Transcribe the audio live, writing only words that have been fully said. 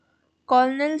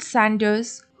Colonel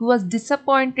Sanders, who was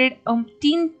disappointed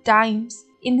umpteen times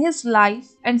in his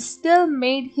life and still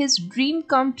made his dream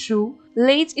come true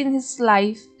late in his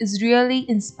life, is really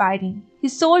inspiring. He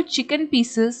sold chicken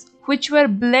pieces which were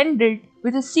blended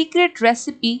with a secret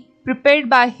recipe prepared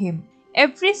by him.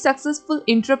 Every successful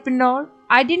entrepreneur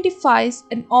identifies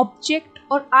an object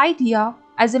or idea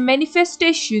as a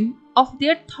manifestation of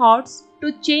their thoughts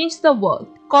to change the world.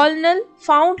 Colonel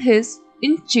found his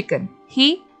in chicken.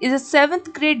 He is a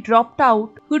 7th grade dropout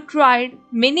who tried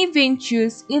many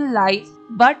ventures in life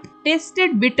but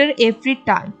tasted bitter every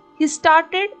time. He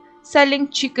started selling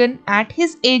chicken at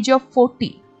his age of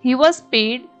 40. He was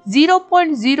paid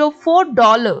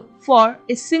 $0.04 for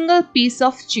a single piece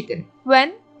of chicken.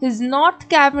 When his North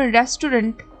Cabin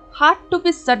restaurant had to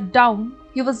be shut down,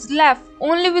 he was left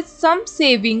only with some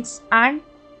savings and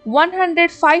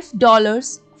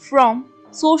 $105 from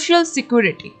Social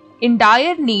Security. In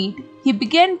dire need, he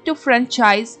began to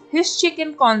franchise his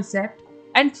chicken concept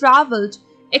and traveled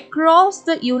across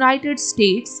the United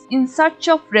States in search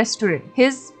of restaurants.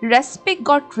 His recipe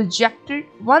got rejected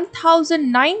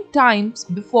 1009 times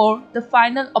before the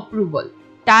final approval.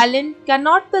 Talent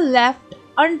cannot be left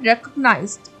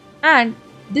unrecognized, and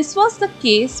this was the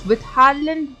case with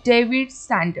Harland David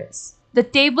Sanders. The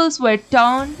tables were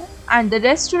turned and the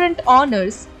restaurant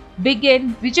owners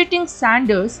began visiting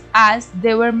Sanders as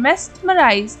they were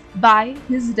mesmerized by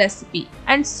his recipe.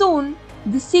 And soon,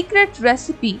 the secret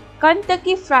recipe,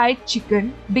 Kentucky Fried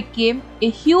Chicken, became a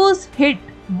huge hit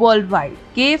worldwide.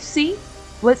 KFC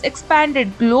was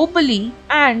expanded globally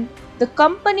and the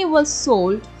company was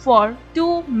sold for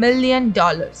 $2 million.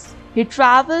 He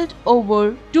traveled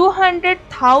over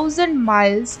 200,000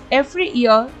 miles every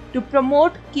year to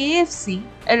promote KFC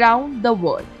around the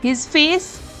world. His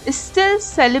face is still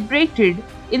celebrated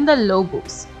in the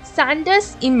logos.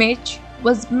 Sanders' image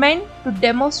was meant to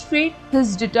demonstrate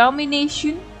his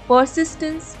determination,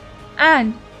 persistence,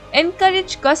 and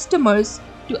encourage customers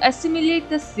to assimilate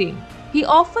the same. He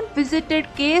often visited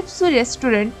KFC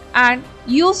restaurant and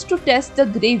used to test the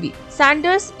gravy.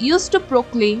 Sanders used to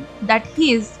proclaim that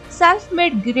his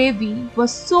self-made gravy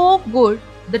was so good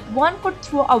that one could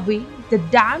throw away the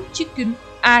damn chicken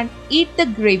and eat the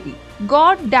gravy.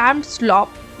 God damned slop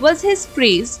was his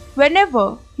phrase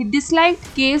whenever he disliked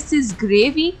KFC's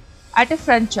gravy at a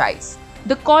franchise.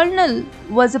 The Colonel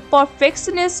was a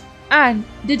perfectionist and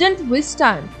didn't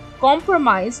withstand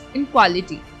compromise in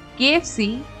quality.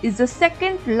 KFC is the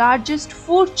second largest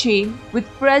food chain with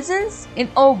presence in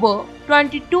over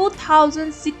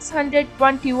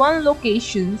 22,621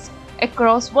 locations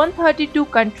across 132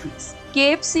 countries.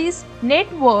 KFC's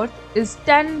net worth is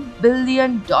 $10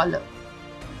 billion.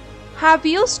 Have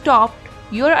you stopped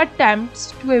your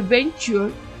attempts to a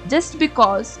venture just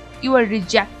because you were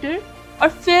rejected or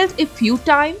failed a few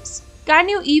times? Can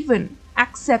you even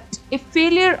accept a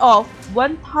failure of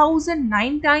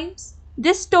 1009 times?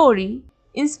 This story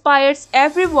inspires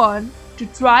everyone to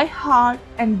try hard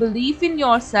and believe in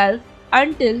yourself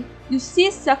until you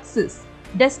see success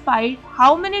despite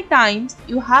how many times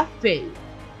you have failed.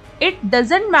 It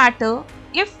doesn't matter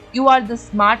if you are the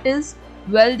smartest,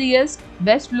 wealthiest,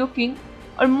 best looking,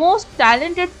 or most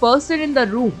talented person in the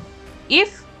room.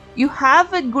 If you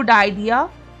have a good idea,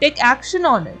 take action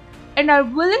on it, and are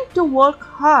willing to work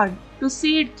hard to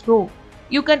see it through,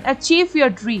 you can achieve your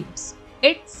dreams.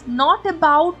 It's not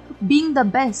about being the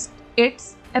best,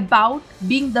 it's about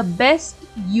being the best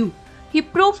you. He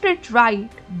proved it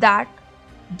right that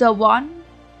the one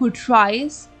who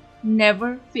tries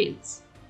never fails.